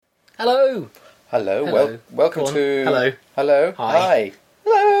Hello. Hello. Hello. Welcome to... Hello. Hello. Hi.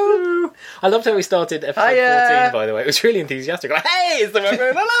 Hello. I loved how we started episode 14, by the way. It was really enthusiastic. Like, hey, it's the Rum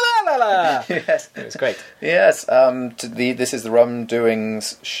Doing la la la la. Yes. It was great. Yes. This is the Rum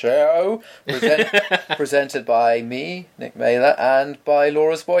Doings show, presented by me, Nick Mailer, and by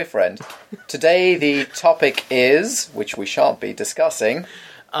Laura's boyfriend. Today the topic is, which we shan't be discussing...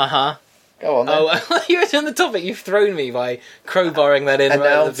 Uh-huh. Go on then. Oh, you were on the topic. You've thrown me by crowbarring that in right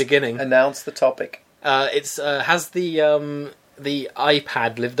at the beginning. Announce the topic. Has the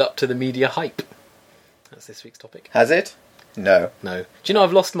iPad lived up to the media hype? That's this week's topic. Has it? No. No. Do you know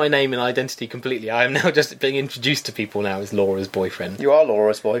I've lost my name and identity completely? I am now just being introduced to people now as Laura's boyfriend. You are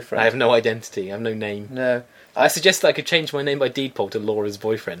Laura's boyfriend. I have no identity. I have no name. No. I suggested I could change my name by deed poll to Laura's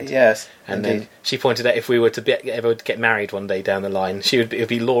boyfriend. Yes, and indeed. then she pointed out if we were to ever get married one day down the line, it would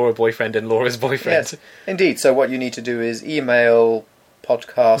be Laura boyfriend and Laura's boyfriend. Yes, indeed. So what you need to do is email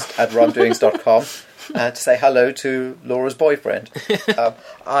podcast@rumdoings.com to say hello to Laura's boyfriend.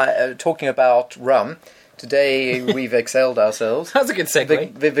 Talking about rum, today we've excelled ourselves. That's a good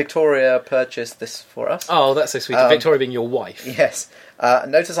segue. Victoria purchased this for us. Oh, that's so sweet. Victoria being your wife. Yes.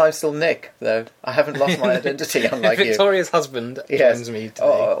 Notice I'm still Nick, though. I haven't lost my identity, unlike you. Victoria's husband joins me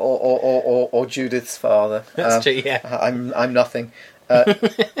today. Or Judith's father. That's true, yeah. I'm nothing.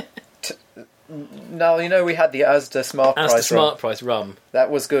 Now, you know we had the Asda Smart Price Asda Smart Price rum. That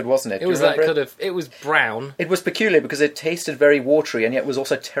was good, wasn't it? It was that kind of... It was brown. It was peculiar because it tasted very watery and yet was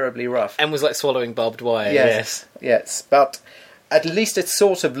also terribly rough. And was like swallowing barbed wire, Yes. But at least it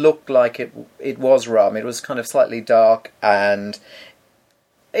sort of looked like it was rum. It was kind of slightly dark and...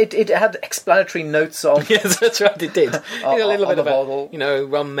 It had explanatory notes on. Yes, that's right, it did. A little bit about, bottle.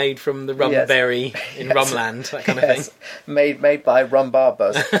 rum made from the rum berry in Rumland, that kind of thing. Made by rum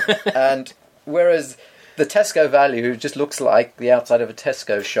barbers. And whereas the Tesco value just looks like the outside of a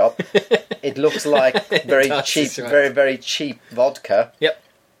Tesco shop, it looks like very cheap, right. Very, very cheap vodka. Yep.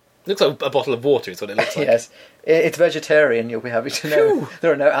 Looks like a bottle of water is what it looks like. Yes. It's vegetarian, you'll be happy to know. Phew.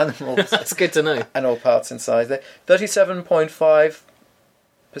 There are no animals. That's good to know. Animal parts inside there. 37.5%.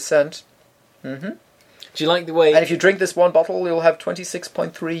 Mm-hmm. Do you like the way... And if you drink this one bottle, you'll have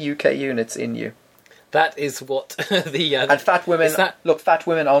 26.3 UK units in you. That is what the... and fat women... Look, fat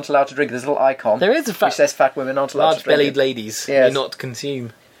women aren't allowed to drink. There's a little icon. There is a which says fat women aren't allowed to drink. Large-bellied ladies may not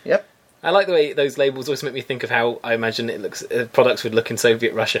consume. Yep. I like the way those labels always make me think of how I imagine products would look in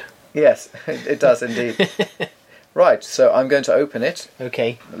Soviet Russia. Yes, it does indeed. Right, so I'm going to open it.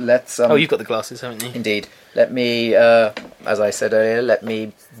 Okay. Let's... you've got the glasses, haven't you? Indeed. Let me, as I said earlier, let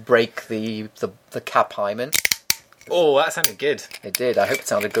me break the cap hymen. Oh, that sounded good. It did. I hope it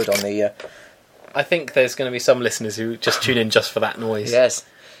sounded good on the... I think there's going to be some listeners who just tune in just for that noise. Yes.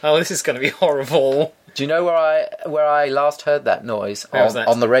 Oh, this is going to be horrible. Do you know where I last heard that noise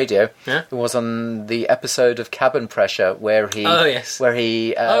on the radio? Yeah? It was on the episode of Cabin Pressure where he... Oh, yes. Where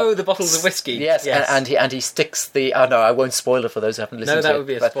he... the bottles of whiskey. Yes. And he sticks the... Oh, no, I won't spoil it for those who haven't listened to it. No, that would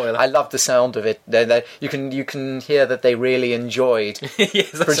be a spoiler. I love the sound of it. You can hear that they really enjoyed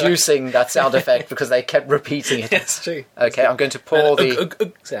producing that sound effect because they kept repeating it. Yes, true. Okay, I'm going to pour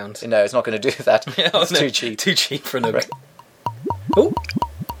the... sound. No, it's not going to do that. It's too cheap. Too cheap for an ugh. Right. Oh!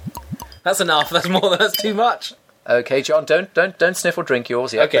 That's enough. That's too much. Okay, John, don't sniff or drink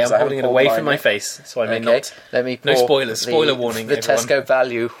yours yet. Okay, I'm holding it away from my face, so I may not. Let me pour no spoilers. Spoiler warning. The everyone. Tesco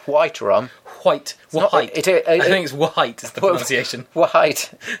Value white rum. White. I think it's white is the pronunciation.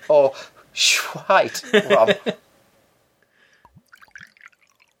 White or white rum.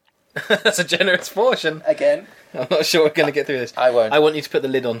 That's a generous portion. Again. I'm not sure we're going to get through this. I won't. I want you to put the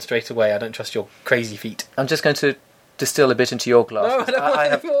lid on straight away. I don't trust your crazy feet. I'm just going to distill a bit into your glass. No, I don't want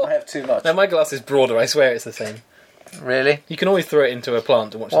any more. I have too much. No, my glass is broader. I swear it's the same. Really? You can always throw it into a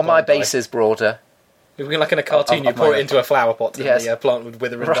plant and watch the plant my base is broader. Like in a cartoon, you pour it into a flower pot and the plant would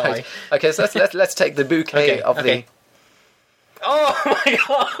wither and die. Okay, so let's take the bouquet of the... Oh my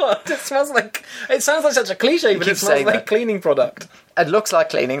god! It sounds like such a cliche, but it smells like cleaning product. It looks like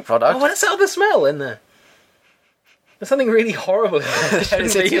cleaning product. Oh, what is that other smell in there? There's something really horrible in there.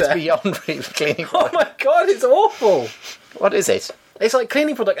 It's beyond really cleaning product. Oh my god, it's awful! What is it? It's like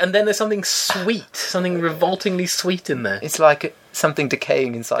cleaning product, and then there's something sweet, something revoltingly sweet in there. It's like something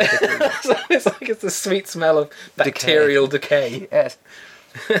decaying inside the cleaner. It's the sweet smell of bacterial decay. Yes.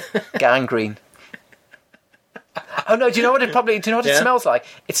 Gangrene. Oh no! Do you know what it smells like?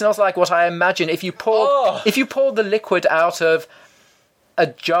 It smells like what I imagine if you pour the liquid out of a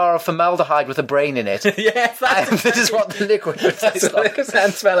jar of formaldehyde with a brain in it. Yes, this is what the liquid would taste like.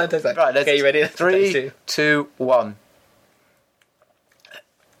 And smell and taste like. Right, okay, you ready? 3, 2, 1.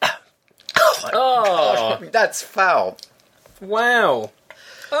 Oh my God, that's foul. Wow.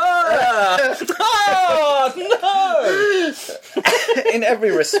 Oh, no! In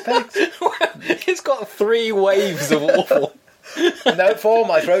every respect. It's got 3 waves of awful. No, 4,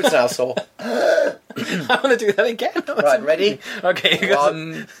 my throat's now sore. I want to do that again. Right, ready? Okay.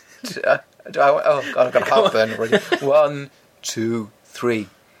 1, 2, oh God, I've got heartburn already. 1, 2, 3.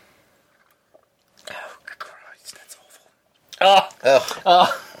 Oh, Christ, that's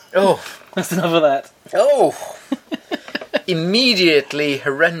awful. Oh, that's enough of that. Oh! Immediately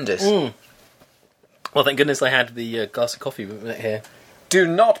horrendous. Well, thank goodness I had the glass of coffee here. Do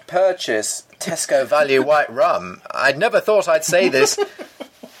not purchase Tesco Value White Rum. I'd never thought I'd say this,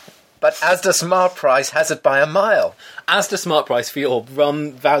 but Asda Smart Price has it by a mile. Asda Smart Price for your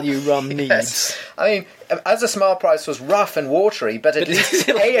value rum needs. Yes. I mean, Asda Smart Price was rough and watery, but at least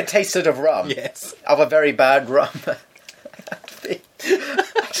it tasted of rum. Yes. Of a very bad rum.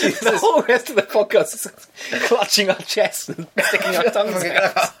 The whole rest of the podcast is clutching our chests and sticking our tongues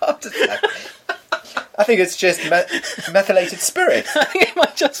out. I think it's just methylated spirit. I think it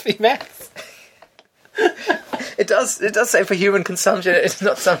might just be meth. It does say for human consumption. It's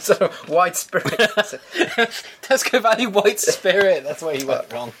not some sort of white spirit. Tesco Value White Spirit. That's where he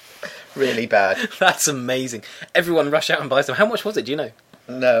went wrong. Really bad. That's amazing. Everyone rush out and buy some. How much was it? Do you know?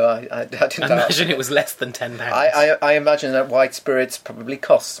 No, I didn't. I imagine it was less than £10. I imagine that white spirits probably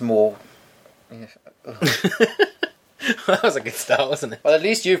costs more. That was a good start, wasn't it? Well, at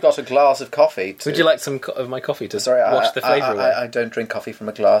least you've got a glass of coffee. Would you like some of my coffee to wash the flavour away? I don't drink coffee from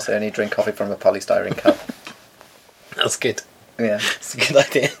a glass. I only drink coffee from a polystyrene cup. That's good. Yeah, It's a good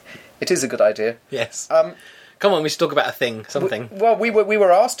idea. it is a good idea. Yes. Come on, we should talk about a thing, something. We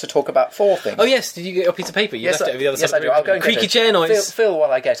were asked to talk about 4 things. Oh yes, did you get your piece of paper? You left it over the other side yes, I of the do. room. I'll go and Creaky get it. chair noise. Phil,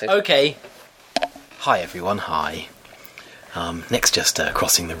 while I get it. Okay. Hi everyone, hi. Nick's just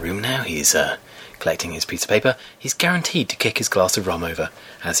crossing the room now. He's collecting his piece of paper. He's guaranteed to kick his glass of rum over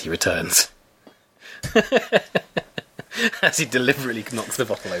as he returns. As he deliberately knocks the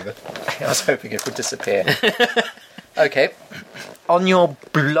bottle over. I was hoping it would disappear. Okay. On your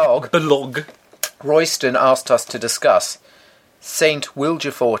blog, Royston asked us to discuss Saint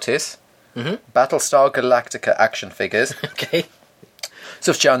Wilgefortis, Battlestar Galactica action figures, Okay.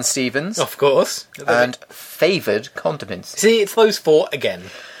 Sufjan Stevens, Of course. and favoured condiments. See, it's those 4 again.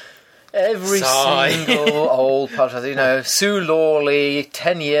 Every Sigh. single old part of Sue Lawley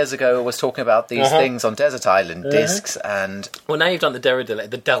 10 years ago was talking about these things on Desert Island discs, and Well, now you've done the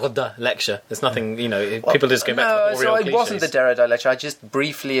Derrida lecture. There's nothing, people just go back to the so Oriole it wasn't the cliches. Derrida lecture. I just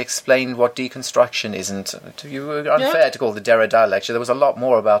briefly explained what deconstruction isn't. You were unfair to call the Derrida lecture. There was a lot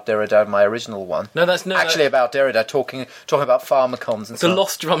more about Derrida in my original one. No, that's no. Actually, about Derrida talking about pharmacons and The so on.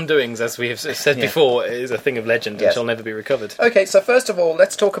 lost rum doings, as we have said before, is a thing of legend Yes. and shall never be recovered. Okay, so first of all,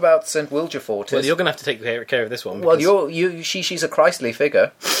 let's talk about St. Wilgefortis. Well, you're going to have to take care of this one. Well, because she's a Christly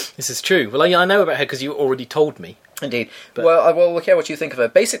figure. This is true. Well, I know about her because you already told me. Indeed. But- Well, I will care what you think of her.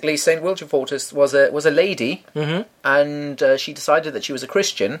 Basically, St. Wilgefortis was a lady, and she decided that she was a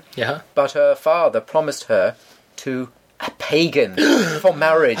Christian, Yeah. but her father promised her to a pagan for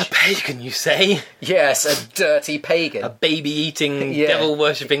marriage. Pagan, you say? Yes, a dirty pagan. A baby-eating, Yeah.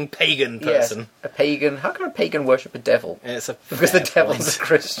 devil-worshipping pagan person. Yes, a pagan. How can a pagan worship a devil? It's a Because the fair devil's a point.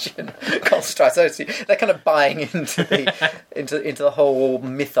 Christian construct. So they're kind of buying into the into the whole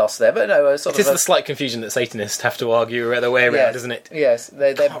mythos there. But no, sort It is of the slight confusion that Satanists have to argue their way around, yes, isn't it? Yes,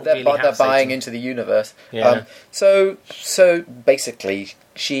 they're really have buying Satan. into the universe. Yeah. So basically,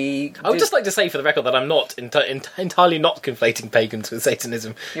 she. I would just like to say for the record that I'm not entirely not conflating pagans with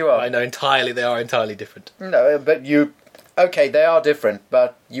Satanism. You are. I know they are entirely different. No, but you. Okay, they are different,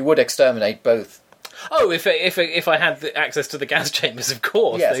 but you would exterminate both. Oh, if I had the access to the gas chambers, of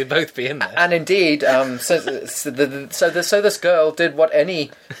course, Yes. they'd both be in there. And indeed, so this girl did what any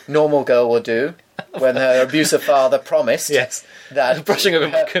normal girl would do when her abusive father promised. Yes. That Brushing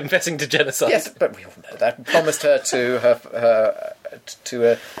over confessing to genocide. Yes, but we all know that. Promised her to her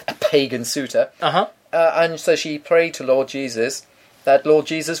to a pagan suitor. Uh-huh. And so she prayed to Lord Jesus that Lord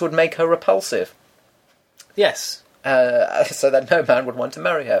Jesus would make her repulsive, Yes. so that no man would want to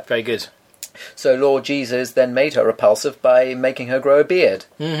marry her. Very good. So Lord Jesus then made her repulsive by making her grow a beard.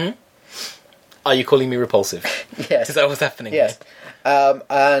 Are you calling me repulsive? Yes. Is that what's happening? Yes.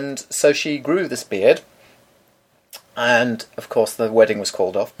 And so she grew this beard. And, of course, the wedding was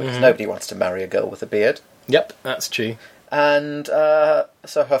called off because nobody wants to marry a girl with a beard. Yep, that's true. And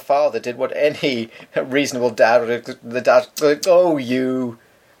so her father did what any reasonable dad would. The dad, oh, you,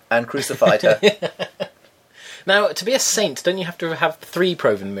 and crucified her. Now, to be a saint, don't you have to have 3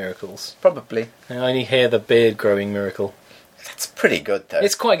 proven miracles? Probably. I only hear the beard growing miracle. That's pretty good, though.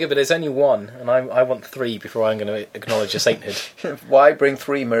 It's quite good, but there's only one, and I want 3 before I'm going to acknowledge a sainthood. Why bring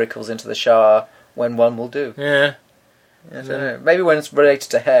 3 miracles into the shower when 1 will do? Yeah. I don't know. Maybe when it's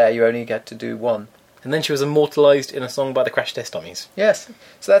related to hair, you only get to do 1. And then she was immortalised in a song by the Crash Test Dummies. Yes.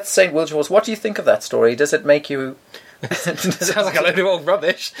 So that's St. Wilgeforce. What do you think of that story? Does it make you... Sounds like a load of old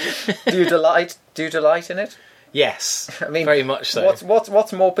rubbish. Do you delight in it? Yes. I mean, very much so.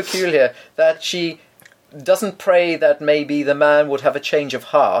 What's more peculiar? That she doesn't pray that maybe the man would have a change of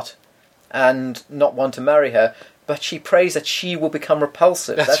heart and not want to marry her, but she prays that she will become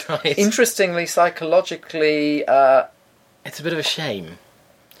repulsive. That's right. Interestingly, psychologically... it's a bit of a shame.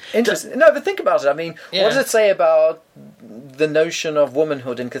 Interesting. No, but think about it. I mean, what does it say about the notion of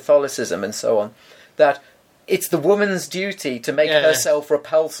womanhood in Catholicism and so on? That it's the woman's duty to make herself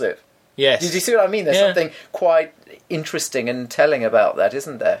repulsive. Yes. Did you see what I mean? There's something quite interesting and telling about that,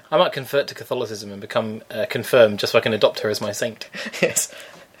 isn't there? I might convert to Catholicism and become confirmed just so I can adopt her as my saint. Yes.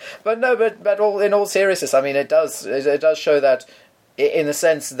 But no, but in all seriousness, I mean, it does show that, in a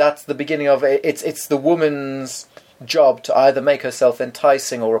sense, that's the beginning of it. It's the woman's job to either make herself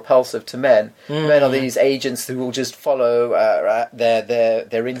enticing or repulsive to men. Men are these agents who will just follow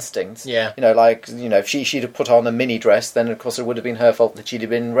their instincts. Yeah. If she'd have put on a mini dress, then of course it would have been her fault that she'd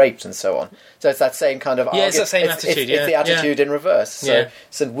have been raped and so on. So it's that same kind of argument. It's that same attitude. It's the attitude in reverse. So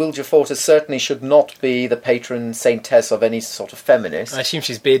St. Wilgefortis certainly should not be the patron saintess of any sort of feminist. I assume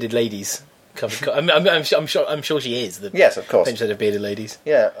she's bearded ladies. I'm sure she is. Yes, of course. Patron of bearded ladies.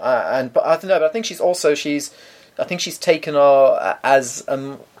 Yeah, but I don't know. But I think she's taken as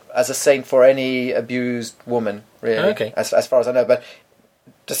a saint for any abused woman, really. Okay. As far as I know, but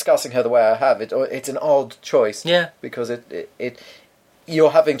discussing her the way I have, it's an odd choice. Yeah. Because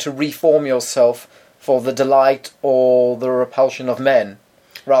you're having to reform yourself for the delight or the repulsion of men,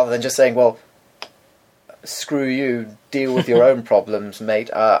 rather than just saying, "Well, screw you, deal with your own problems, mate.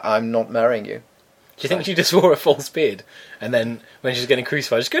 I'm not marrying you." Do you think she just wore a false beard, and then when she's getting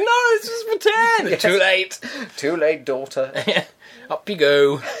crucified, just go, "No, it's just pretend." Yes. Too late. Too late, daughter. Up you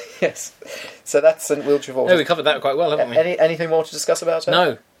go. Yes. So that's St. Wilgefortis. Oh, we covered that quite well, haven't we? Anything more to discuss about her?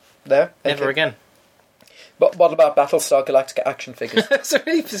 No. No? Never again. But what about Battlestar Galactica action figures? It's a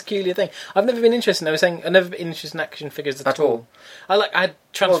really peculiar thing. I've never been interested. I was saying I've never been interested in action figures at all. I had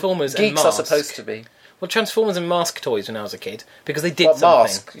Transformers and geeks Mask. are supposed to be. Well, Transformers and Mask toys when I was a kid because they did something.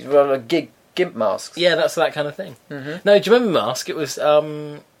 Mask? Well, GIMP masks. Yeah, that's that kind of thing. Mm-hmm. No, do you remember Mask? It was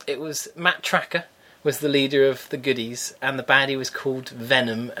Matt Tracker was the leader of the goodies, and the baddie was called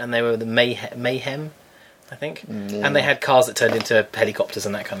Venom, and they were the Mayhem, I think. Yeah. And they had cars that turned into helicopters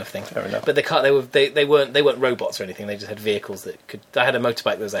and that kind of thing. Fair enough. But they weren't robots or anything. They just had vehicles that could. I had a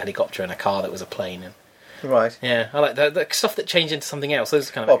motorbike that was a helicopter and a car that was a plane. And right. Yeah, I like the stuff that changed into something else. Those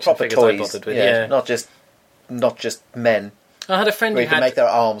are kind of action proper figures toys. I bothered with. Yeah, not just men. I had a friend who can make their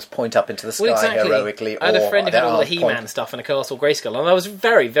arms point up into the sky heroically. I had a friend who had all the He-Man stuff and a Castle Grayskull, and I was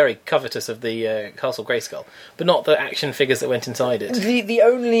very, very covetous of the Castle Grayskull, but not the action figures that went inside it. The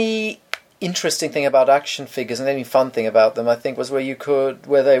only interesting thing about action figures, and the only fun thing about them, I think, was where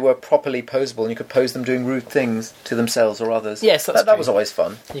they were properly posable, and you could pose them doing rude things to themselves or others. Yes, that was always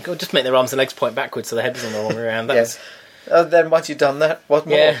fun. You could just make their arms and legs point backwards so their head doesn't roll around. Yes. Then once you've done that, what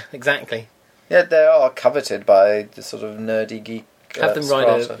more? Yeah, exactly. Yeah, they are coveted by the sort of nerdy geek. Have them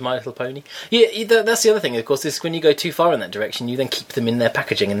ride a My Little Pony. Yeah, that's the other thing, of course, is when you go too far in that direction, you then keep them in their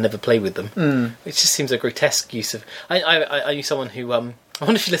packaging and never play with them. It just seems a grotesque use of... I knew someone who... I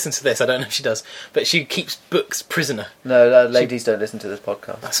wonder if she listens to this, I don't know if she does, but she keeps books prisoner. No, ladies don't listen to this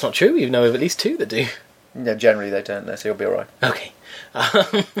podcast. That's not true, you know of at least 2 that do. Yeah, generally they don't, so you'll be alright. Okay.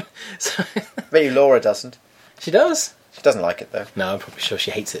 Maybe Laura doesn't. She does? She doesn't like it, though. No, I'm probably sure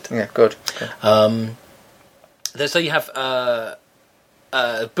she hates it. Yeah, good. So you have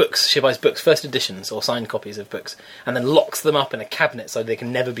books. She buys books, first editions or signed copies of books, and then locks them up in a cabinet so they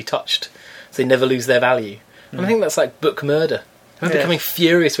can never be touched, so they never lose their value. And I think that's like book murder. I'm becoming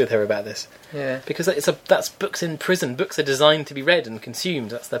furious with her about this. Yeah, because that's books in prison. Books are designed to be read and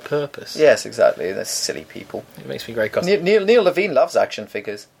consumed. That's their purpose. Yes, exactly. They're silly people. It makes me very cross. Neil Levine loves action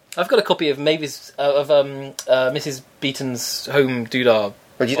figures. I've got a copy of Mrs. Beaton's home doodah.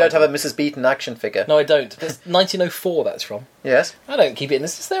 But you don't have a Mrs. Beaton action figure. No, I don't. It's 1904 that's from. Yes. I don't keep it in.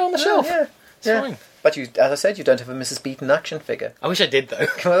 It's just there on the shelf. Yeah. It's fine. But as I said, you don't have a Mrs. Beaton action figure. I wish I did, though.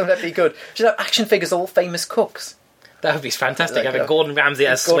 Well, that'd be good. You know, action figures are all famous cooks. That would be fantastic. Have a Gordon Ramsay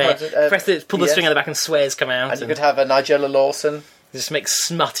as swear. Pull the string on the back and swears come out. And you could have a Nigella Lawson. Just make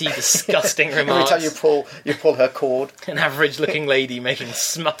smutty, disgusting remarks. Every time you pull her cord. An average-looking lady making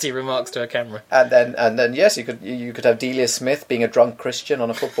smutty remarks to her camera. And then yes, you could have Delia Smith being a drunk Christian on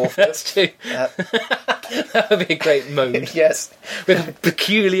a football field. That's true. That would be a great mode. Yes. With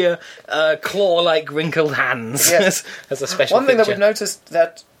peculiar claw-like wrinkled hands. Yes. As a special One thing that feature. we've noticed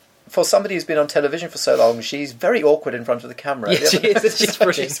that for somebody who's been on television for so long, she's very awkward in front of the camera. Yeah, she is. She's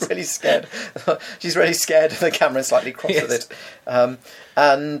brilliant. She's really scared. She's really scared of the camera and slightly cross with it.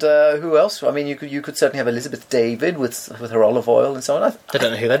 And who else? I mean, you could certainly have Elizabeth David with her olive oil and so on. I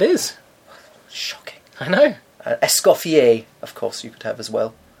don't know who that is. Shocking. I know. Escoffier, of course, you could have as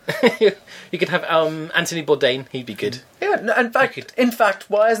well. You could have Anthony Bourdain. He'd be good. Yeah, no, in fact,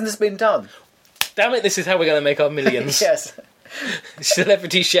 why hasn't this been done? Damn it! This is how we're going to make our millions. Yes.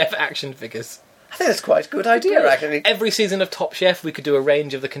 Celebrity chef action figures. I think that's quite a good idea, actually. Every season of Top Chef, we could do a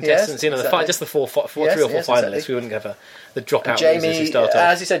range of the contestants. Yes, exactly. Just the three or four Yes, finalists. exactly. We wouldn't have the dropout Jamie, losers who start off.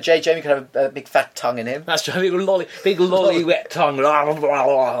 as you said, Jamie could have a big fat tongue in him. That's true. Big lolly wet tongue.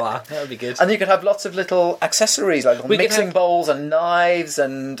 That would be good. And you could have lots of little accessories, like mixing bowls and knives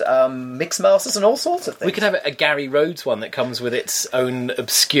and mix masters and all sorts of things. We could have a Gary Rhodes one that comes with its own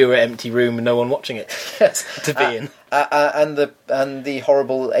obscure empty room and no one watching it. Yes. To be in. And the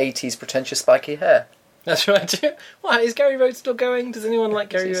horrible 80s pretentious spiky hair. That's right. What, is Gary Rhodes still going? Does anyone like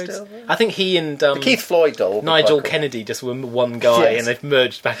Gary Rhodes? I think he and The Keith Floyd doll. Nigel Kennedy just were one guy, Yes. and they've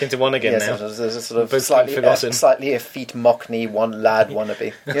merged back into one again now. There's a sort of Both slightly forgotten. effete Mockney one lad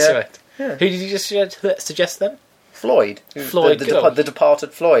wannabe. That's right. Yeah. Who did you just suggest then? Floyd. Floyd, the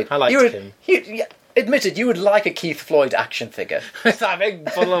departed Floyd. I liked him. Admitted you would like a Keith Floyd action figure. With that big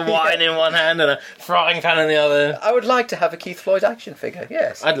bottle of wine in one hand and a frying pan in the other. I would like to have a Keith Floyd action figure,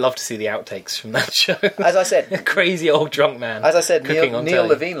 yes. I'd love to see the outtakes from that show. As I said... A crazy old drunk man. As I said, cooking on Neil telly.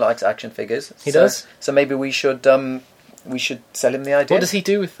 Levine likes action figures. He does? So maybe we should sell him the idea. What does he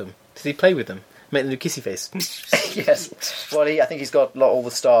do with them? Does he play with them? Make them do kissy face? Yes. Well, I think he's got all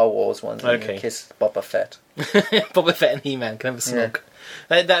the Star Wars ones. Okay. Kiss Boba Fett. Boba Fett and He-Man can have a snog.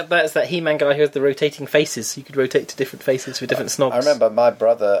 That's that He-Man guy who has the rotating faces. You could rotate to different faces with different snogs. I remember my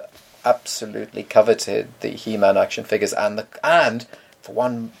brother absolutely coveted the He-Man action figures, and for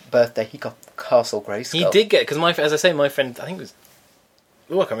one birthday he got Castle Grayskull. He did get, because as I say, my friend, I think it was,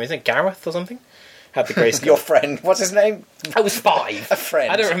 I can't remember, is it Gareth or something? Had the Grayskull. Your friend, what's his name? I was 5. A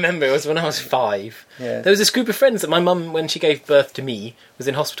friend. I don't remember. It was when I was 5. Yeah. There was this group of friends that my mum, when she gave birth to me, was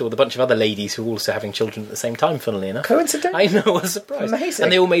in hospital with a bunch of other ladies who were also having children at the same time, funnily enough. Coincidence? I know, what a surprise. Amazing.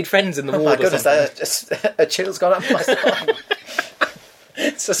 And they all made friends in the Oh ward my or goodness, something. a chill's gone up my spine.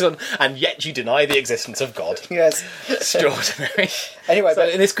 And yet you deny the existence of God. Yes. Extraordinary. Anyway, so but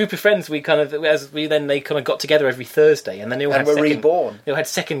in this group of friends, they kind of got together every Thursday, and then they all were reborn. They all had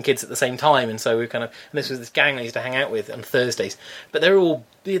second kids at the same time, and so and this was this gang I used to hang out with on Thursdays. But they're all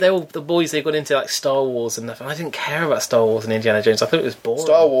the boys. They got into like Star Wars and I didn't care about Star Wars and Indiana Jones. I thought it was boring.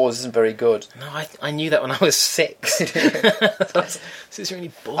 Star Wars isn't very good. No, I knew that when I was 6. It's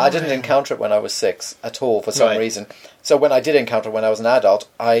really boring. I didn't encounter it when I was 6 at all for some Right. reason. So when I did encounter it when I was an adult,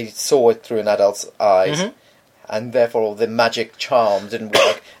 I saw it through an adult's eyes, and therefore the magic charm didn't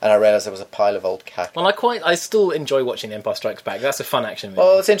work, and I realised there was a pile of old cack. Well, I still enjoy watching The Empire Strikes Back. That's a fun action movie.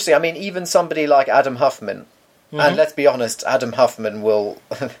 Well, it's interesting. I mean, even somebody like Adam Huffman, and let's be honest, Adam Huffman will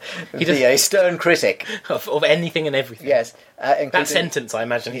be a stern critic. of anything and everything. Yes. That Including sentence, I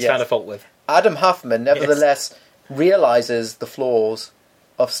imagine, he's Yes. found a fault with. Adam Huffman, nevertheless, realises the flaws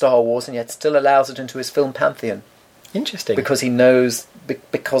of Star Wars and yet still allows it into his film pantheon. Interesting. Because he knows,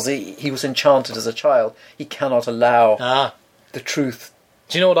 because he was enchanted as a child, he cannot allow the truth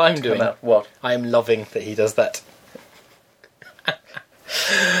Do you know what I'm to doing? come out. What? I am loving that he does that.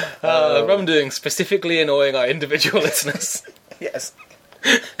 I'm doing specifically annoying our individual listeners. Yes.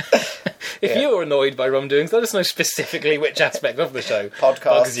 If you're annoyed by wrongdoings, let us know specifically which aspect of the show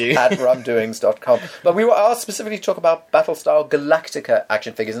bugs you. Podcast at rumdoings.com. But we were asked specifically to talk about Battlestar Galactica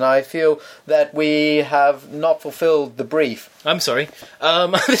action figures, and I feel that we have not fulfilled the brief. I'm sorry.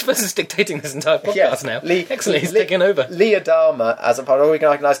 This person's dictating this entire podcast now. Excellent, he's taking over. Lee Adama as a part of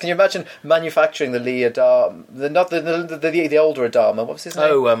Organized. Can you imagine manufacturing the Lee Adama, not the older Adama? What was his name?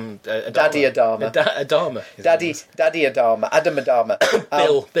 Oh, Daddy Adama. Adama. Daddy Adama. Adam Adama.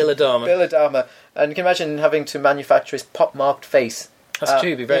 Bill Adama. Bill Adama. And can you imagine having to manufacture his pop-marked face? That's true,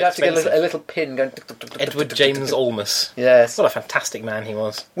 it'd be very You'd have to expensive. get a little pin going... Edward James Olmos. Yes. What a fantastic man he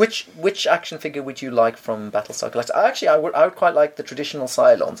was. Which action figure would you like from Battlestar Galactica? Actually, I would quite like the traditional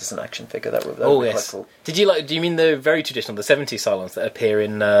Cylons as an action figure. That would be quite cool. Do you mean the very traditional, the 70s Cylons that appear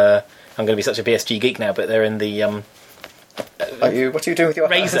in... I'm going to be such a BSG geek now, but they're in the... What are you doing with your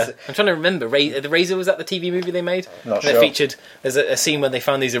Razor. hands? I'm trying to remember. The Razor, was that the TV movie they made? Not That sure. featured... There's a scene where they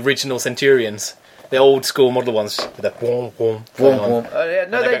found these original Centurions. The old school model ones with the warm.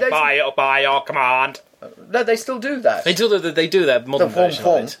 No, they by your command. No, they still do that. They do that modern version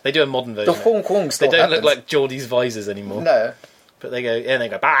of it. They do a modern version. The Hong They don't look like Geordie's visors anymore. No. But they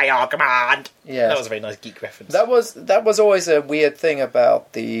go by your command. Yeah, that was a very nice geek reference. That was always a weird thing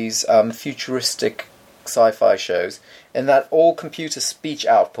about these futuristic sci-fi shows, in that all computer speech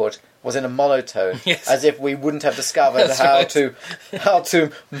output was in a monotone, yes. as if we wouldn't have discovered how right.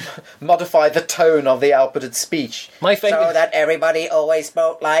 to modify the tone of the outputted speech, My favourite, so that everybody always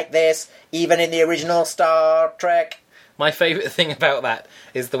spoke like this, even in the original Star Trek. My favourite thing about that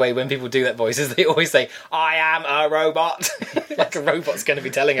is the way when people do that voice is they always say, "I am a robot," like a robot's going to be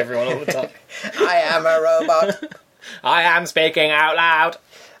telling everyone all the time. I am a robot. I am speaking out loud.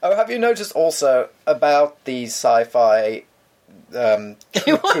 Oh, have you noticed also about these sci-fi? Why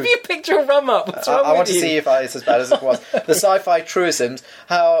have you picked your rum up? What's wrong I want with to see if it's as bad as it was. The sci-fi truisms,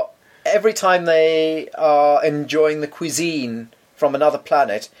 how every time they are enjoying the cuisine from another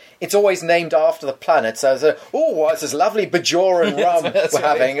planet, it's always named after the planet. So, it's this lovely Bajoran rum we're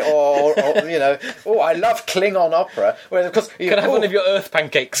having, or I love Klingon opera. Whereas, of course, can I have one of your Earth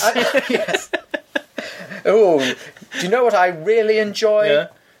pancakes? Yes. Oh, do you know what I really enjoy? Yeah.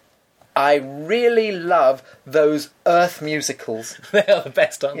 I really love those Earth musicals. They are the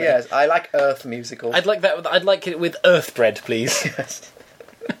best, aren't they? Yes, I like Earth musicals. I'd like that. I'd like it with Earth bread, please. Yes.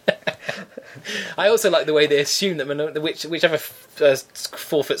 I also like the way they assume that whichever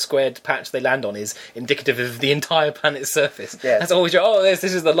 4-foot squared patch they land on is indicative of the entire planet's surface. Yes. That's always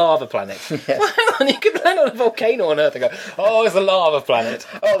this is the lava planet. Yes. Well, hang on, you could land on a volcano on Earth and go, it's the lava planet.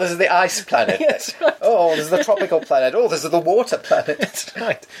 Oh, this is the ice planet. Yes, right. Oh, this is the tropical planet. Oh, this is the water planet. That's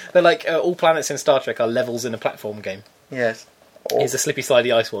right. They're like all planets in Star Trek are levels in a platform game. Yes. Here's a slippy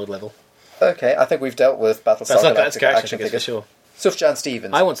slidey ice world level. Okay, I think we've dealt with Battlestar Galactica action figures for sure. Sufjan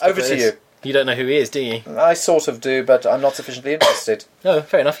Stevens. I want to over to you. You don't know who he is, do you? I sort of do, but I'm not sufficiently interested. Oh,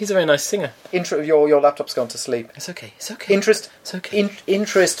 fair enough. He's a very nice singer. Your laptop's gone to sleep. It's okay. It's okay. It's okay.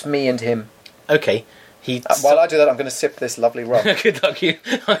 Interest me and him. Okay. While I do that, I'm going to sip this lovely rum. Good luck, you.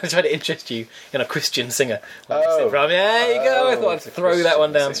 I'm going to try to interest you in a Christian singer. There you go. I thought I'd throw that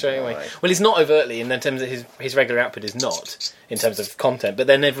one down straight away. Right. Well, he's not overtly, in terms of his regular output is not, in terms of content, but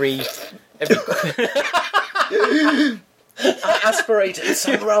then every I aspirated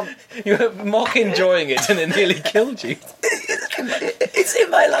some rum. You were mock enjoying it and it nearly killed you. It's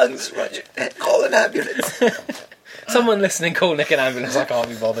in my lungs, Roger. Call an ambulance. Someone listening, call Nick an ambulance. I can't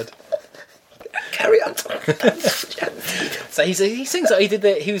be bothered. Carry on. So he sings.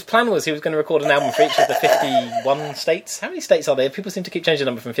 His plan was he was going to record an album for each of the 51 states. How many states are there? People seem to keep changing the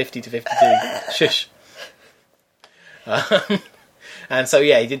number from 50 to 52. Shush. And so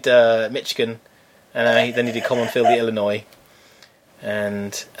he did Michigan. And then he did Commonfield, Illinois,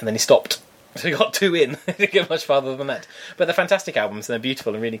 and then he stopped. So he got 2 in. He didn't get much farther than that. But they're fantastic albums, and they're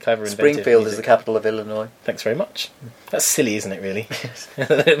beautiful and really clever and inventive. Springfield is the capital of Illinois. Thanks very much. That's silly, isn't it, really? Yes.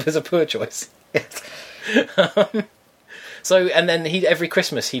 It was a poor choice. Yes. So, and then every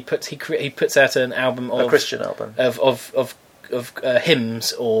Christmas he puts out an album of... A Christian album. Of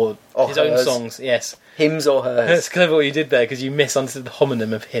hymns or his own songs. Yes. Hymns or hers. That's clever what you did there, because you misunderstood the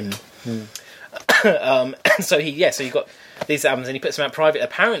homonym of hymn. So he got these albums and he puts them out privately.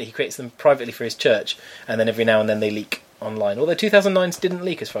 Apparently he creates them privately for his church, and then every now and then they leak online. Although 2009's didn't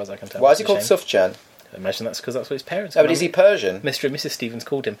leak, as far as I can tell. Why is he called Sufjan? I imagine that's because that's what his parents but is he Persian? Mr. and Mrs. Stevens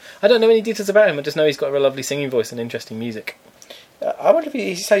called him. I don't know any details about him. I just know he's got a lovely singing voice and interesting music. I wonder if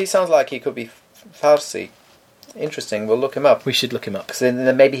he sounds like he could be Farsi. Interesting, we'll look him up. We should look him up. Because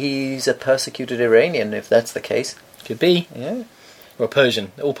then maybe he's a persecuted Iranian, if that's the case. Could be. Yeah. Or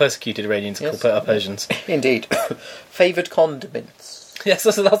Persian. All persecuted Iranians are Persians. Indeed. Favoured condiments. Yes,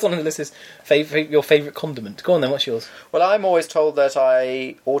 that's the last one on the list is your favourite condiment. Go on then, what's yours? Well, I'm always told that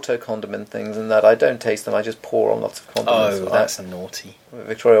I auto-condiment things and that I don't taste them, I just pour on lots of condiments. Oh, that's naughty.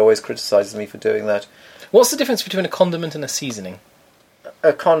 Victoria always criticises me for doing that. What's the difference between a condiment and a seasoning?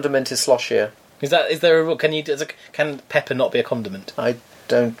 A condiment is sloshier. Is there a rule? Can pepper not be a condiment? I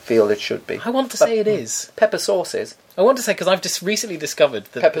don't feel it should be. I want to say it is. Pepper sauce is. I want to say, because I've just recently discovered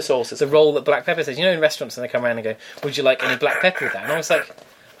pepper sauce is the role that black pepper plays. You know, in restaurants, and they come around and go, "Would you like any black pepper with that?" And I was like,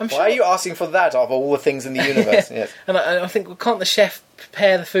 Why are you asking for that of all the things in the universe? Yes. And I think, well, can't the chef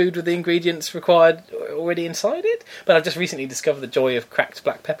prepare the food with the ingredients required already inside it? But I've just recently discovered the joy of cracked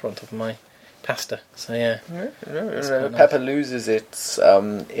black pepper on top of my pasta. So yeah, no. Pepper loses its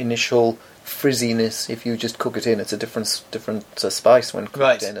initial frizziness if you just cook it in. It's a different spice when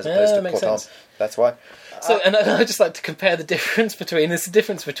cooked in as opposed to put on. That's why. And I just like to compare the difference between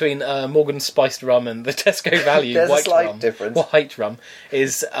Morgan spiced rum and the Tesco Value There's white a slight rum. difference. White rum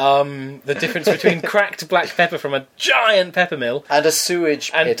is the difference between cracked black pepper from a giant pepper mill and a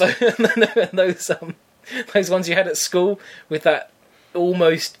sewage and pit. those ones you had at school with that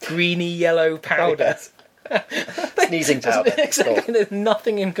almost greeny yellow powder. Sneezing powder. Exactly. There's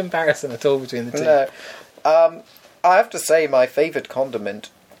nothing in comparison at all between the two. No. I have to say my favourite condiment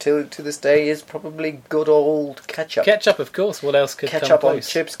to this day is probably good old ketchup. Ketchup, of course. What else could come Ketchup on close?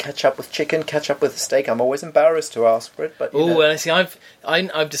 chips, ketchup with chicken, ketchup with steak. I'm always embarrassed to ask for it, but well, see,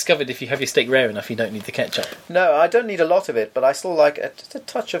 I've discovered if you have your steak rare enough, you don't need the ketchup. No, I don't need a lot of it, but I still like just a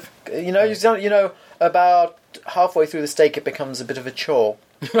touch of. About halfway through the steak, it becomes a bit of a chore.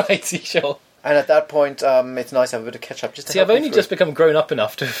 Right, sure. And at that point, it's nice to have a bit of ketchup. Just to I've only just become grown up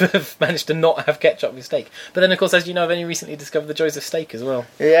enough to have managed to not have ketchup with steak. But then, of course, as you know, I've only recently discovered the joys of steak as well.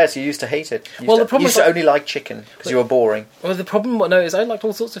 Yes, you used to hate it. You used to only like chicken because you were boring. Well, the problem, is I liked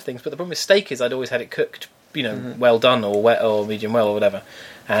all sorts of things, but the problem with steak is I'd always had it cooked, well done or wet or medium well or whatever,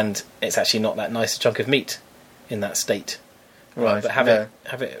 and it's actually not that nice a chunk of meat in that state. Right, but have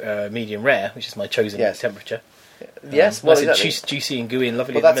it medium rare, which is my chosen temperature. Yes, well, exactly. Juicy and gooey and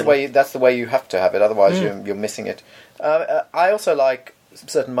lovely. Well, that's the way you have to have it. Otherwise, you're missing it. I also like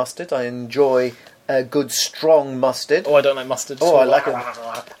certain mustard. I enjoy a good strong mustard. Oh, I don't like mustard. Oh, I like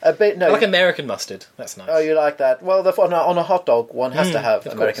a bit. No, I like American mustard. That's nice. Oh, you like that? Well, on a hot dog, one has to have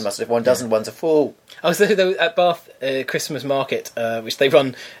American mustard. If one doesn't, one's a fool. I was there at Bath Christmas market, which they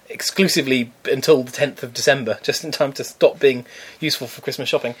run exclusively until the 10th of December, just in time to stop being useful for Christmas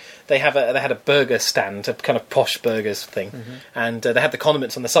shopping. They had a burger stand, a kind of posh burgers thing, and they had the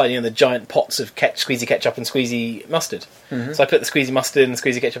condiments on the side, the giant pots of squeezy ketchup and squeezy mustard. So I put the squeezy mustard and the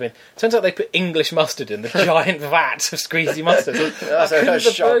squeezy ketchup in. Turns out they put English mustard in the giant vat of squeezy mustard.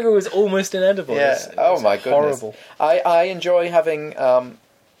 The burger was almost inedible. Yeah. My goodness. Horrible. I enjoy having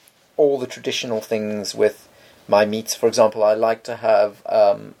all the traditional things with my meats. For example, I like to have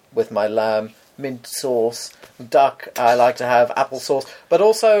with my lamb mint sauce. Duck, I like to have applesauce. But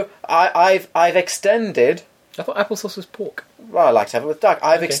also, I've extended. I thought applesauce was pork. Well, I like to have it with duck.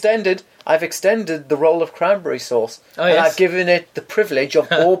 I've extended the role of cranberry sauce, and I've given it the privilege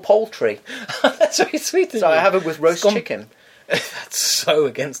of all poultry. That's very sweet. So I have it with roast chicken. That's so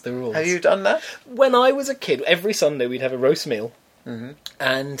against the rules. Have you done that? When I was a kid, every Sunday we'd have a roast meal.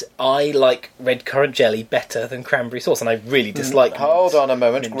 And I like red currant jelly better than cranberry sauce, and I really dislike. Hold on a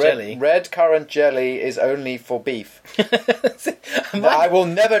moment. Jelly. Red currant jelly is only for beef. I will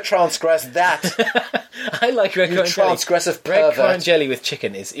never transgress that. I like red currant jelly. Transgressive pervert. Red currant jelly with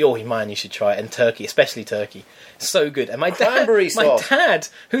chicken is man, you should try it, and turkey, especially turkey. So good. And my dad,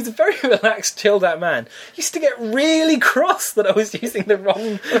 who's a very relaxed, chilled out man, used to get really cross that I was using the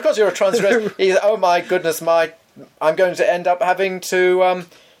wrong. Because you're a transgressor. Oh my goodness, I'm going to end up having to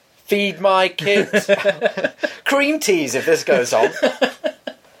feed my kids cream teas if this goes on.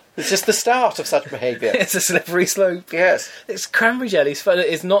 It's just the start of such behaviour. It's a slippery slope. Yes. It's cranberry jelly.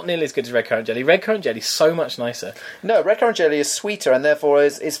 It's not nearly as good as red currant jelly. Red currant jelly is so much nicer. No, red currant jelly is sweeter and therefore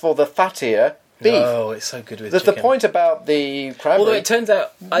is for the fattier beef. Oh, it's so good with chicken. The point about the cranberry... Although it turns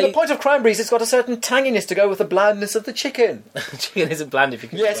out... The point of cranberry is it's got a certain tanginess to go with the blandness of the chicken. Chicken isn't bland if you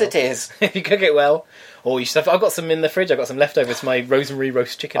cook it well. Yes, it is. If you cook it well. Or you should have... I've got some in the fridge. I've got some leftovers for my rosemary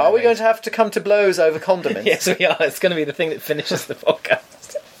roast chicken. Are we going to have to come to blows over condiments? Yes, we are. It's going to be the thing that finishes the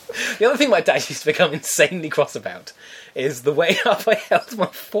podcast. The other thing my dad used to become insanely cross about is the way up I held my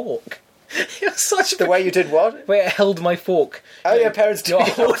fork. It was such the way you did what? The way I held my fork. Oh, your parents do. You're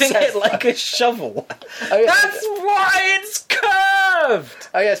holding it like a shovel. Oh, yes. That's why it's curved!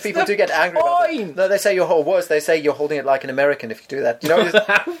 Oh, yes, people do get angry about it. No, they say they say you're holding it like an American if you do that. You know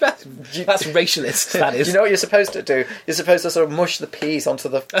that's racialist, that is. You know what you're supposed to do? You're supposed to sort of mush the peas onto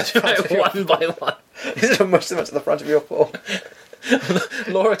the That's right, one by one. You sort of mush them onto the front of your fork.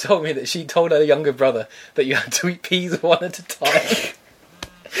 Laura told me that she told her younger brother that you had to eat peas one at a time.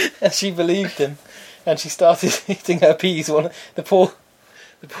 And she believed him, and she started eating her peas the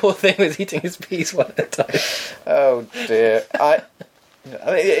poor thing was eating his peas one at a time. Oh dear!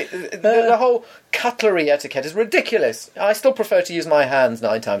 The whole cutlery etiquette is ridiculous. I still prefer to use my hands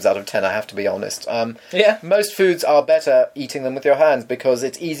 9 times out of 10. I have to be honest. Most foods are better eating them with your hands because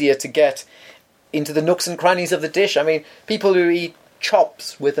it's easier to get into the nooks and crannies of the dish. I mean, people who eat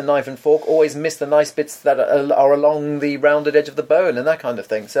chops with a knife and fork always miss the nice bits that are along the rounded edge of the bone and that kind of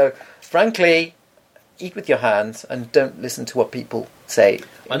thing. So, frankly, eat with your hands and don't listen to what people say.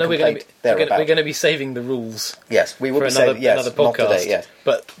 I know we're going to be saving the rules. Yes, we will for be saving another podcast. Not today, yes.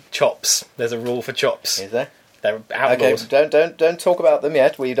 But chops, there's a rule for chops. Is there? They're outlawed. Okay, don't talk about them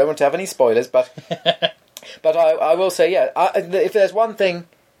yet. We don't want to have any spoilers, but But I will say, if there's one thing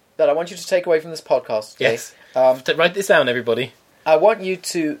that I want you to take away from this podcast today, Yes. Write this down, everybody. I want you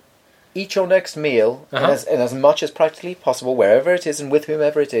to eat your next meal in as much as practically possible, wherever it is and with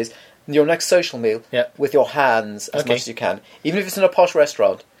whomever it is, your next social meal with your hands as much as you can. Even if it's in a posh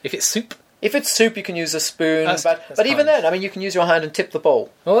restaurant. If it's soup? If it's soup, you can use a spoon. That's but even then, I mean, you can use your hand and tip the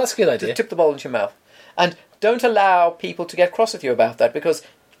bowl. Well, that's a good idea. Just tip the bowl into your mouth. And don't allow people to get cross with you about that, because,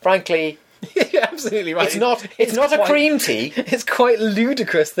 frankly... You're absolutely right. It's not a cream tea. It's quite a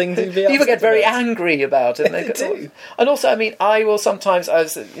ludicrous thing to be. People get very angry about it. And they do. And also, I mean, I will sometimes, I'll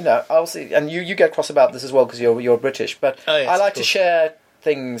see, and you get cross about this as well because you're British. But I like to share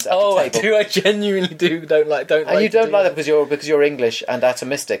things at the table. I genuinely do. Don't like. And you don't like that because you're English and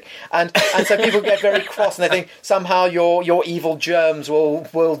atomistic, and so people get very cross and they think somehow your evil germs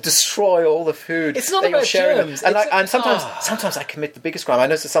will destroy all the food. It's not about germs. And sometimes I commit the biggest crime. I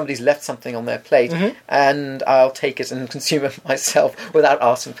notice that somebody's left something on their plate, and I'll take it and consume it myself without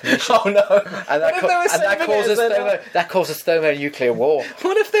asking permission. Oh no! And that causes thermonuclear war.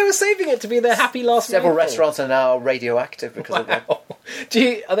 What if they were saving it to be their happy last? Several restaurants are now radioactive because of that.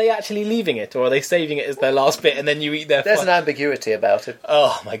 Are they actually leaving it, or are they saving it as their last bit, and then you eat their? There's an ambiguity about it.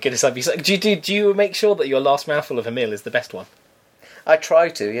 Oh my goodness! I'd be so... Do you make sure that your last mouthful of a meal is the best one? I try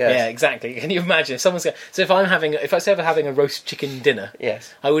to, yes. Yeah, exactly. Can you imagine if someone's so if I was ever having a roast chicken dinner,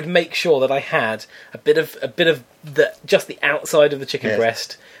 yes, I would make sure that I had a bit of just the outside of the chicken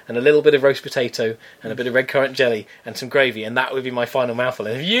breast, and a little bit of roast potato, and a bit of red currant jelly, and some gravy, and that would be my final mouthful.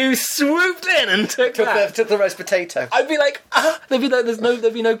 And if you swooped in and took the roast potato, I'd be like,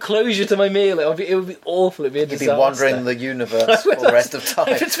 there'd be no closure to my meal. It would be awful. It'd be a disaster. You'd be wandering the universe for the rest of time.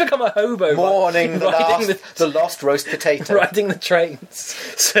 If it's become a hobo, mourning the lost roast potato, riding the trains,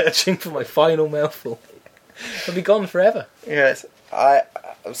 searching for my final mouthful. I'd be gone forever. Yes.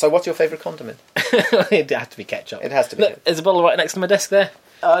 So what's your favourite condiment? It'd have to be ketchup. It has to be. Look, there's a bottle right next to my desk there.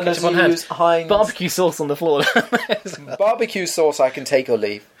 Does you use Heinz barbecue sauce on the floor? Barbecue sauce I can take or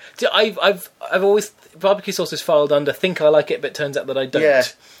leave. I've always barbecue sauce is filed under think I like it, but it turns out that I don't. Yeah.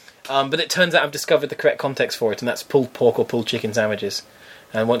 But it turns out I've discovered the correct context for it, and that's pulled pork or pulled chicken sandwiches.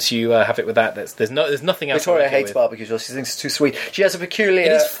 And once you have it with that, there's nothing else. Victoria hates barbecue sauce. She thinks it's too sweet. She has a peculiar.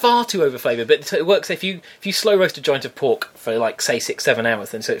 It is far too overflavoured, but it works if you slow roast a joint of pork for like say 6-7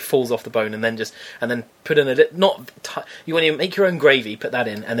 hours, then so it falls off the bone, and then put in you want to make your own gravy, put that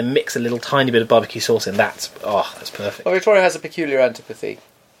in, and then mix a little tiny bit of barbecue sauce in. That's perfect. Well, Victoria has a peculiar antipathy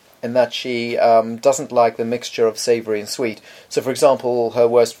in that she doesn't like the mixture of savoury and sweet. So, for example, her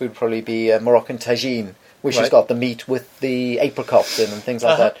worst food would probably be Moroccan tagine, which has got the meat with the apricots in and things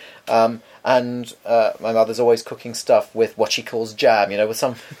like that. And my mother's always cooking stuff with what she calls jam, with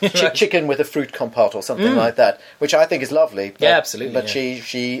some chicken with a fruit compote or something like that, which I think is lovely. But, absolutely. But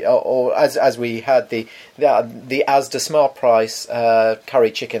she as we had the Asda Smart Price curry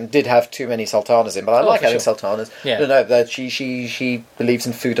chicken did have too many sultanas in, but I like having sultanas. Yeah. No, that she believes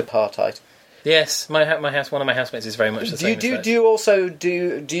in food apartheid. Yes, one of my housemates is very much the same. Do you also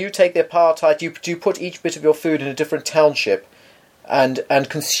do you take the apartheid? Do you put each bit of your food in a different township, and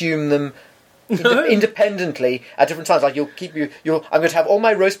consume them independently at different times? Like I'm going to have all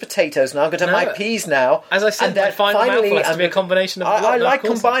my roast potatoes now. I'm going to have my peas now. As I said, my final mouthful has to be a combination of. I like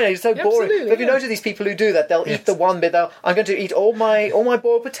combining. It's so boring. Absolutely, but if you notice these people who do that, they'll eat the one bit. I'm going to eat all my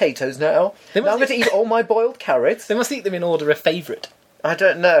boiled potatoes now. Now I'm going to eat all my boiled carrots. They must eat them in order of favourite. I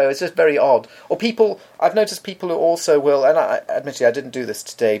don't know. It's just very odd. Or I've noticed people who also will, and admittedly I didn't do this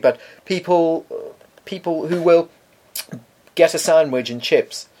today, but people who will get a sandwich and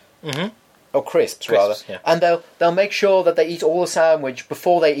chips, or crisps rather, and they'll make sure that they eat all the sandwich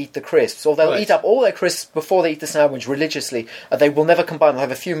before they eat the crisps, or they'll eat up all their crisps before they eat the sandwich religiously. They will never combine. They'll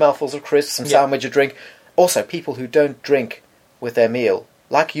have a few mouthfuls of crisps, some sandwich, a drink. Also, people who don't drink with their meal.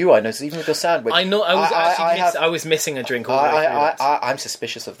 Like you, I noticed, even with your sandwich. I know. I was missing a drink all the way through. I'm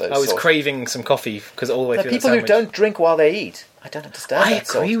suspicious of those. I was craving some coffee because all the way through the people sandwich. Who don't drink while they eat. I don't understand. I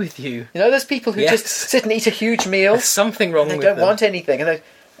agree with you. There's people who just sit and eat a huge meal. There's something wrong with them. They don't want anything. And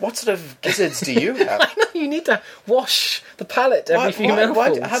what sort of gizzards do you have? I know. You need to wash the palate every few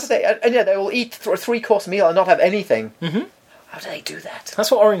mouthfuls. How do they? And they will eat a 3-course meal and not have anything. Mm-hmm. How do they do that? That's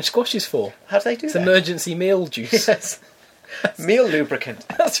what orange squash is for. How do they do that? It's emergency meal juice. Yes. Meal lubricant.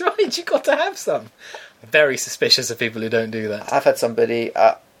 That's right, you've got to have some. Very suspicious of people who don't do that. I've had somebody,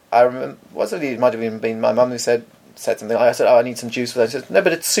 I remember, it might have even been my mum who said something. I said, I need some juice for that. She said, no,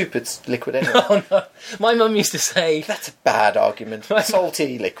 but it's soup, it's liquid anyway. Oh no, my mum used to say... That's a bad argument.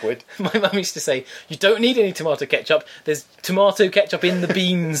 Salty liquid. My mum used to say, you don't need any tomato ketchup, there's tomato ketchup in the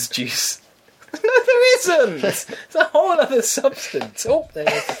beans juice. No, there isn't. It's a whole other substance. Oh, there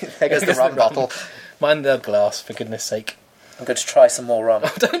goes the rum bottle. Mind the glass, for goodness sake. I'm going to try some more rum.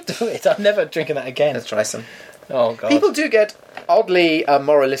 Oh, don't do it. I'm never drinking that again. Let's try some. Oh, God. People do get oddly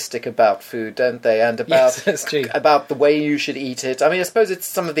moralistic about food, don't they? And about Yes, that's true. about the way you should eat it. I mean, I suppose it's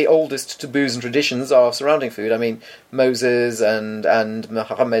some of the oldest taboos and traditions are surrounding food. I mean, Moses and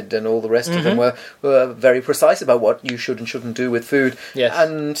Muhammad and all the rest of them were very precise about what you should and shouldn't do with food. Yes.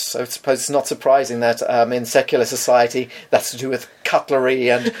 And so I suppose it's not surprising that in secular society that's to do with cutlery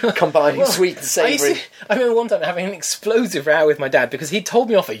and combining sweet and savoury. I remember one time having an explosive row with my dad because he told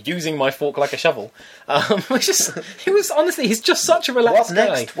me off for using my fork like a shovel. Honestly, he's just such a relaxed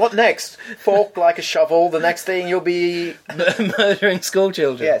guy. What next? Fork like a shovel. The next thing you'll be murdering school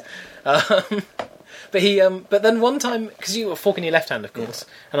children. Yes. But then one time, because you got a fork in your left hand, of course,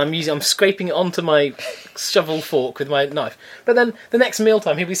 and I'm scraping it onto my shovel fork with my knife. But then the next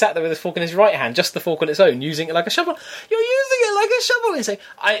mealtime, he'll be sat there with his fork in his right hand, just the fork on its own, using it like a shovel. You're using it like a shovel, and he's saying,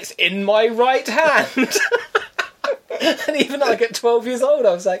 "It's in my right hand." And even like at 12 years old,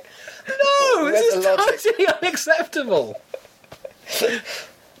 I was like, "No, this is totally unacceptable."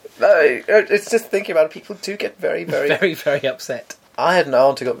 No, it's just thinking about it. People do get very, very, very, very upset. I had an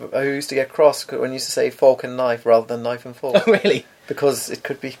aunt who used to get cross when you used to say fork and knife rather than knife and fork. Oh, really? Because it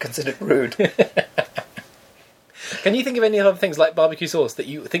could be considered rude. Can you think of any other things like barbecue sauce that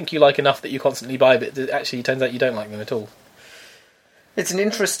you think you like enough that you constantly buy, but it actually turns out you don't like them at all? It's an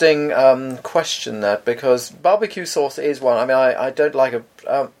interesting question, that, because barbecue sauce is one. I mean, I don't like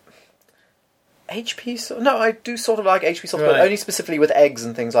HP sauce. No, I do sort of like HP sauce, but only specifically with eggs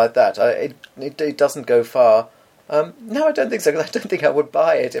and things like that. It doesn't go far. No, I don't think so, because I don't think I would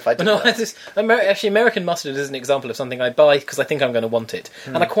buy it if I did. No, actually, American mustard is an example of something I buy because I think I'm going to want it.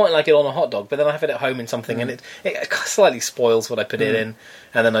 And I quite like it on a hot dog, but then I have it at home in something, and it slightly spoils what I put it in,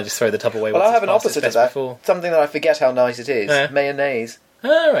 and then I just throw the tub away. Well, I have an opposite of that. Before. Something that I forget how nice it is. Mayonnaise.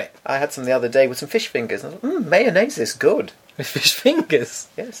 Oh, right. I had some the other day with some fish fingers. And I thought, mayonnaise is good. With fish fingers?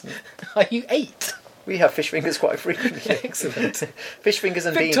 Yes. Are you 8? We have fish fingers quite frequently. Excellent. Fish fingers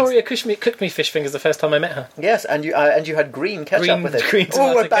and Victoria beans. cooked me fish fingers the first time I met her. Yes, and you had green ketchup with it. Green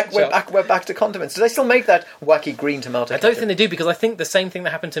tomato ketchup. We're back to condiments. Do they still make that wacky green tomato ketchup? I don't think they do, because I think the same thing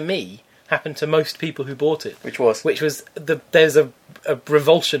that happened to me happened to most people who bought it. Which was there's a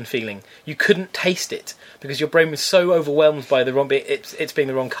revulsion feeling. You couldn't taste it because your brain was so overwhelmed by it's being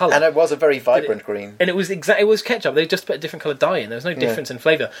the wrong colour. And it was a very vibrant green. And it was ketchup. They just put a different colour dye in. There was no difference in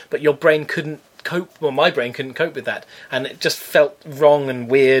flavour, but your brain couldn't cope. Well, my brain couldn't cope with that, and it just felt wrong and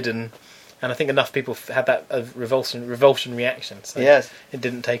weird. And I think enough people had that revulsion reaction. So yes, it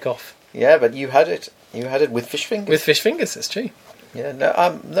didn't take off. Yeah, but you had it. You had it with fish fingers. With fish fingers, that's true. Yeah,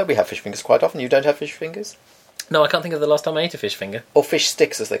 no, we have fish fingers quite often. You don't have fish fingers? No, I can't think of the last time I ate a fish finger. Or fish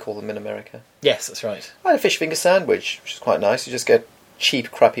sticks, as they call them in America. Yes, that's right. I had a fish finger sandwich, which is quite nice. You just get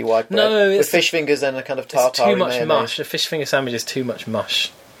cheap, crappy white bread with fish fingers and a kind of tartare. It's too much mayonnaise. mush. A fish finger sandwich is too much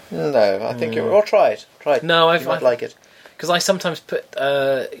mush. No, I think or try it. No, you might like it. Because I sometimes put,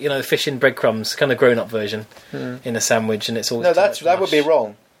 fish in breadcrumbs, kind of grown-up version, in a sandwich, and it's all. No, that would be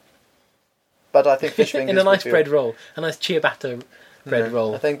wrong. But I think fish fingers in a nice bread roll, a nice ciabatta bread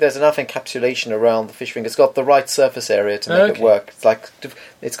roll. I think there's enough encapsulation around the fish finger. It's got the right surface area to make it work.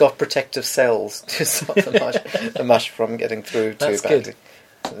 It's got protective cells to stop the mush from getting through too badly.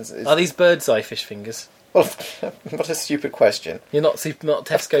 Are these bird's eye fish fingers? Well, what a stupid question. You're not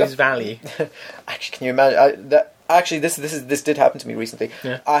Tesco's value. Actually, can you imagine? This did happen to me recently.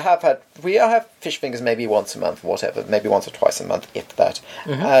 Yeah. I have fish fingers maybe once a month, whatever, maybe once or twice a month, if that.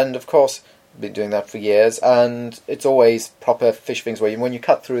 Mm-hmm. And of course, I've been doing that for years, and it's always proper fish fingers where when you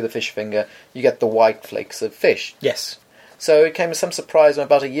cut through the fish finger, you get the white flakes of fish. Yes. So it came as some surprise when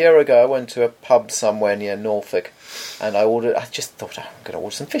about a year ago I went to a pub somewhere near Norfolk, and I just thought, I'm going to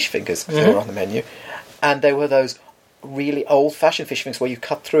order some fish fingers because they were on the menu. And they were those really old-fashioned fish fingers where you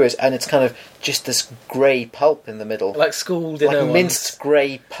cut through it and it's kind of just this grey pulp in the middle. Like school dinner like minced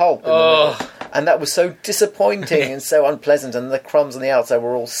grey pulp in the middle. And that was so disappointing and so unpleasant, and the crumbs on the outside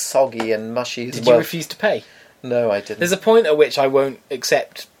were all soggy and mushy as well. Did you refuse to pay? No, I didn't. There's a point at which I won't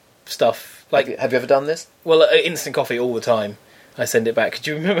accept stuff. Like, have you ever done this? Well, instant coffee all the time. I send it back.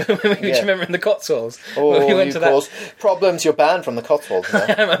 Do you remember? Do you remember in the Cotswolds? Oh, we went to that problems. You're banned from the Cotswolds. I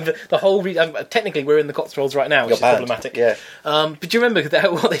remember the whole. Technically, we're in the Cotswolds right now, which is problematic. Yeah. But do you remember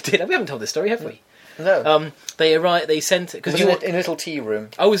what they did? We haven't told this story, have we? No. They arrived. They sent because in a little tea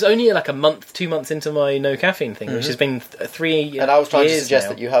room. I was only like 2 months into my no caffeine thing, which has been 3 years. And I was trying to suggest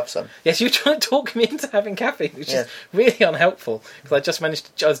that you have some. Yes, you were trying to talk me into having caffeine, which is really unhelpful because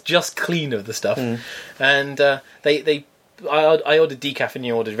I was just clean of the stuff, and they I ordered decaf and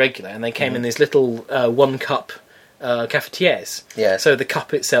you ordered regular, and they came in these little 1 cup cafetières. Yeah. So the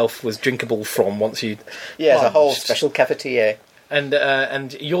cup itself was drinkable from once you. Yeah, it's a whole special cafetière.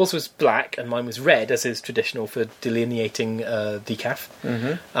 And yours was black and mine was red, as is traditional for delineating decaf.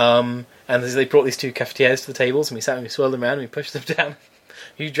 And they brought these 2 cafetières to the tables, and we sat and we swirled them around and we pushed them down.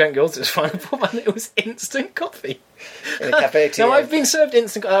 You drank yours, it was fine. And it was instant coffee. In a cafetière. Now, I've been served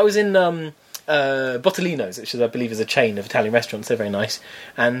instant. I was in Bottolino's, which I believe is a chain of Italian restaurants. They're very nice.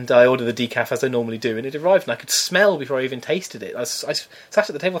 And I ordered the decaf as I normally do, and it arrived, and I could smell before I even tasted it. I sat at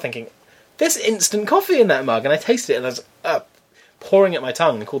the table thinking, there's instant coffee in that mug, and I tasted it, and I was pouring at my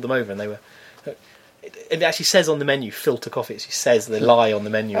tongue, and called them over, and they were. It actually says on the menu, filter coffee. It actually says the lie on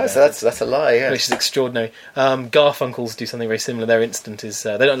the menu. Oh, so that's a lie, yeah. Which is extraordinary. Garfunkel's do something very similar. Their instant is...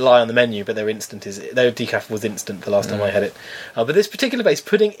 they don't lie on the menu, but their instant is... Their decaf was instant the last time I had it. But this particular place,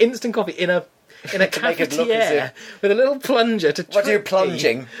 putting instant coffee in a cafetière with a little plunger to What are you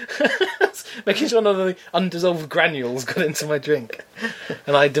plunging? Making sure none of the undissolved granules got into my drink.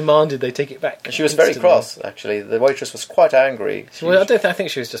 And I demanded they take it back. She was very cross, actually. The waitress was quite angry. I think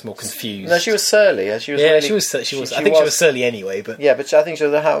she was just more confused. No, she was surly. She was really, she was. I think she was surly anyway. But yeah, but I think she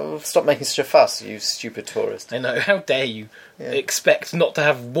was stop making such a fuss, you stupid tourist. I know. How dare you expect not to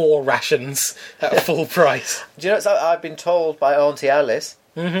have war rations at full price? Do you know? So I've been told by Auntie Alice.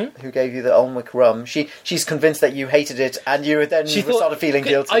 Who gave you the Alnwick rum? She's convinced that you hated it, and you then started feeling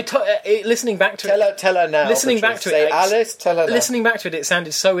guilty. Listening back to tell her now. Listening back to it, Alice, tell her now. Listening back to it, it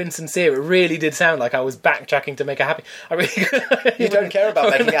sounded so insincere. It really did sound like I was backtracking to make her happy. I really. You don't care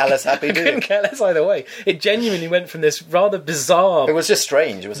about making Alice happy, do you? I couldn't care less either way. It genuinely went from this rather bizarre. It was just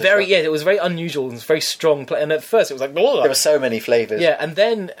strange. It was it was very unusual and very strong. And at first, it was like there were so many flavours. Yeah, and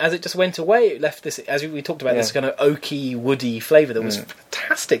then as it just went away, it left this, as we talked about, this kind of oaky, woody flavour that was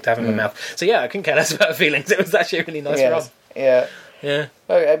fantastic to have in my mouth. So yeah, I couldn't care less about her feelings. It was actually a really nice rum. Yeah.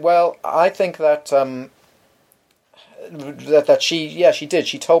 Okay, well, I think that that she did.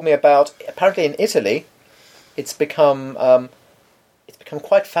 She told me about, apparently in Italy, it's become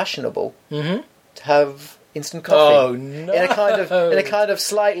quite fashionable to have instant coffee. Oh no! In a kind of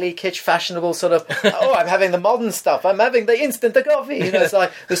slightly kitsch fashionable sort of. Oh, I'm having the modern stuff. I'm having the coffee. You know, it's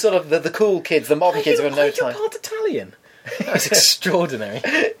like the sort of the cool kids, the modern kids who have no time. You're part Italian. That's extraordinary.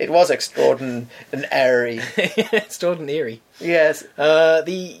 It was extraordinary. Extraordinary. Yes.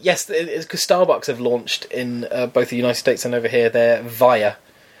 Because Starbucks have launched in both the United States and over here their Via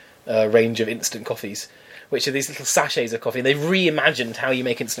range of instant coffees, which are these little sachets of coffee. And they've reimagined how you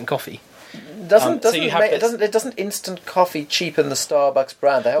make instant coffee. Doesn't instant coffee cheapen the Starbucks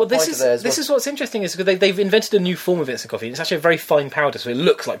brand? The whole point of theirs. This is what's interesting is because they've invented a new form of instant coffee. It's actually a very fine powder, so it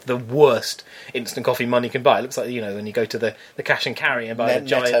looks like the worst instant coffee money can buy. It looks like, you know, when you go to the cash and carry and buy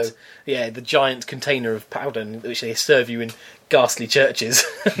the giant container of powder, which they serve you in ghastly churches,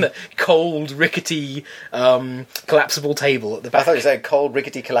 the cold, rickety, collapsible table at the back. I thought you said cold,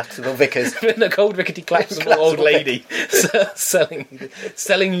 rickety, collapsible vicars. The cold, rickety, collapsible old lady selling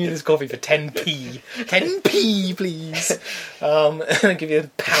you this coffee for 10p. 10p, please. And give you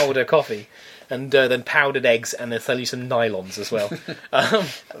powder coffee. And then powdered eggs, and they'll sell you some nylons as well.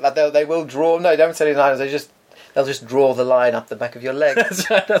 They will draw... No, don't sell you nylons. They'll just draw the line up the back of your leg. That's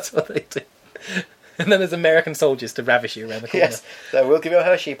right, that's what they do. And then there's American soldiers to ravish you around the corner. Yes, so we'll give you a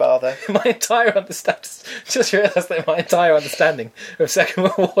Hershey bar, though. My entire understanding of Second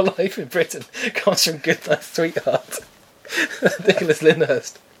World War life in Britain comes from Goodnight Sweetheart. Nicholas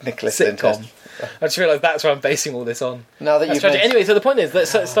Lyndhurst. Sitcom. I just realised that's where I'm basing all this on. Now that you've anyway, so the point is that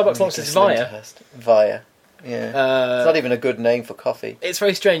Starbucks launched this Via. Via. Yeah. It's not even a good name for coffee. It's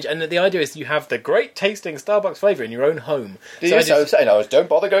very strange, and the idea is you have the great tasting Starbucks flavour in your own home. Don't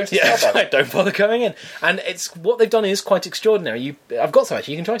bother going to Starbucks. Right, don't bother going in. And what they've done is quite extraordinary. I've got some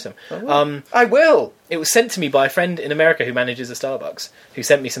actually, you can try some. I will. It was sent to me by a friend in America who manages a Starbucks, who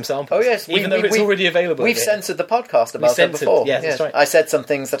sent me some samples. Oh yes, even though it's already available. We've censored the podcast about that before. Yes, that's right. I said some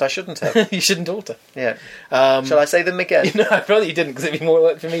things that I shouldn't have. You shouldn't alter. Yeah. Shall I say them again? No, I'd rather you didn't, because it'd be more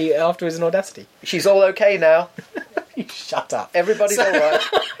work for me afterwards in Audacity. She's all okay now. You shut up. Everybody's all right.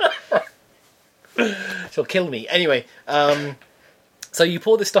 She'll kill me. Anyway, so you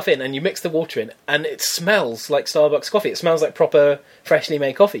pour this stuff in and you mix the water in, and it smells like Starbucks coffee. It smells like proper, freshly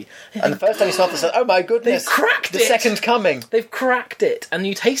made coffee. And the first time you smelled it, oh my goodness, they've cracked it. The second coming. They've cracked it, and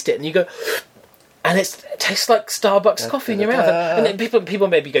you taste it, and you go, and it tastes like Starbucks coffee in your mouth. And then people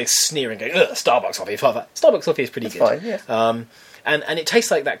maybe go sneering, going, ugh, Starbucks coffee. Starbucks coffee is pretty good. Fine, yeah. And it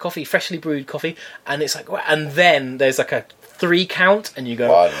tastes like that coffee, freshly brewed coffee, and it's like, and then there's like a 3 count, and you go,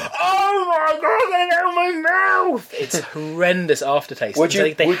 oh my god, they're in my mouth! It's horrendous aftertaste.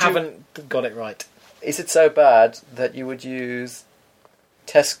 They haven't got it right. Is it so bad that you would use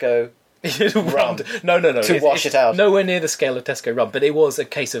Tesco rum no, to wash it out? Nowhere near the scale of Tesco rum, but it was a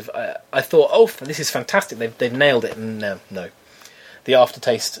case of I thought, oh, this is fantastic. They've nailed it, and no, the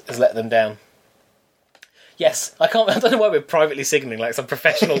aftertaste has let them down. Yes, I don't know why we're privately signalling like some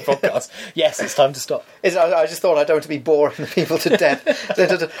professional podcast. Yes, it's time to stop. I just thought I don't want to be boring the people to death.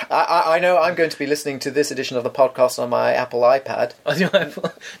 I know I'm going to be listening to this edition of the podcast on my Apple iPad.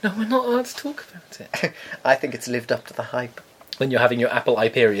 No, we're not allowed to talk about it. I think it's lived up to the hype. When you're having your Apple i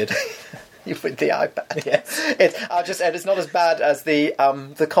period. With the iPad. Yes. It's not as bad as the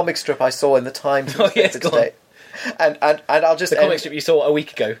comic strip I saw in the Times today. And I'll just the comic strip you saw a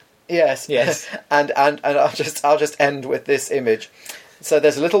week ago. Yes. and I'll just end with this image. So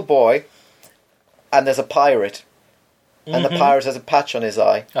there's a little boy, and there's a pirate, and the pirate has a patch on his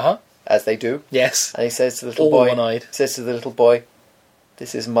eye, as they do. Yes. And he says to the little boy,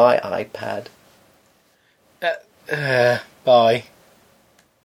 "This is my iPad." Bye.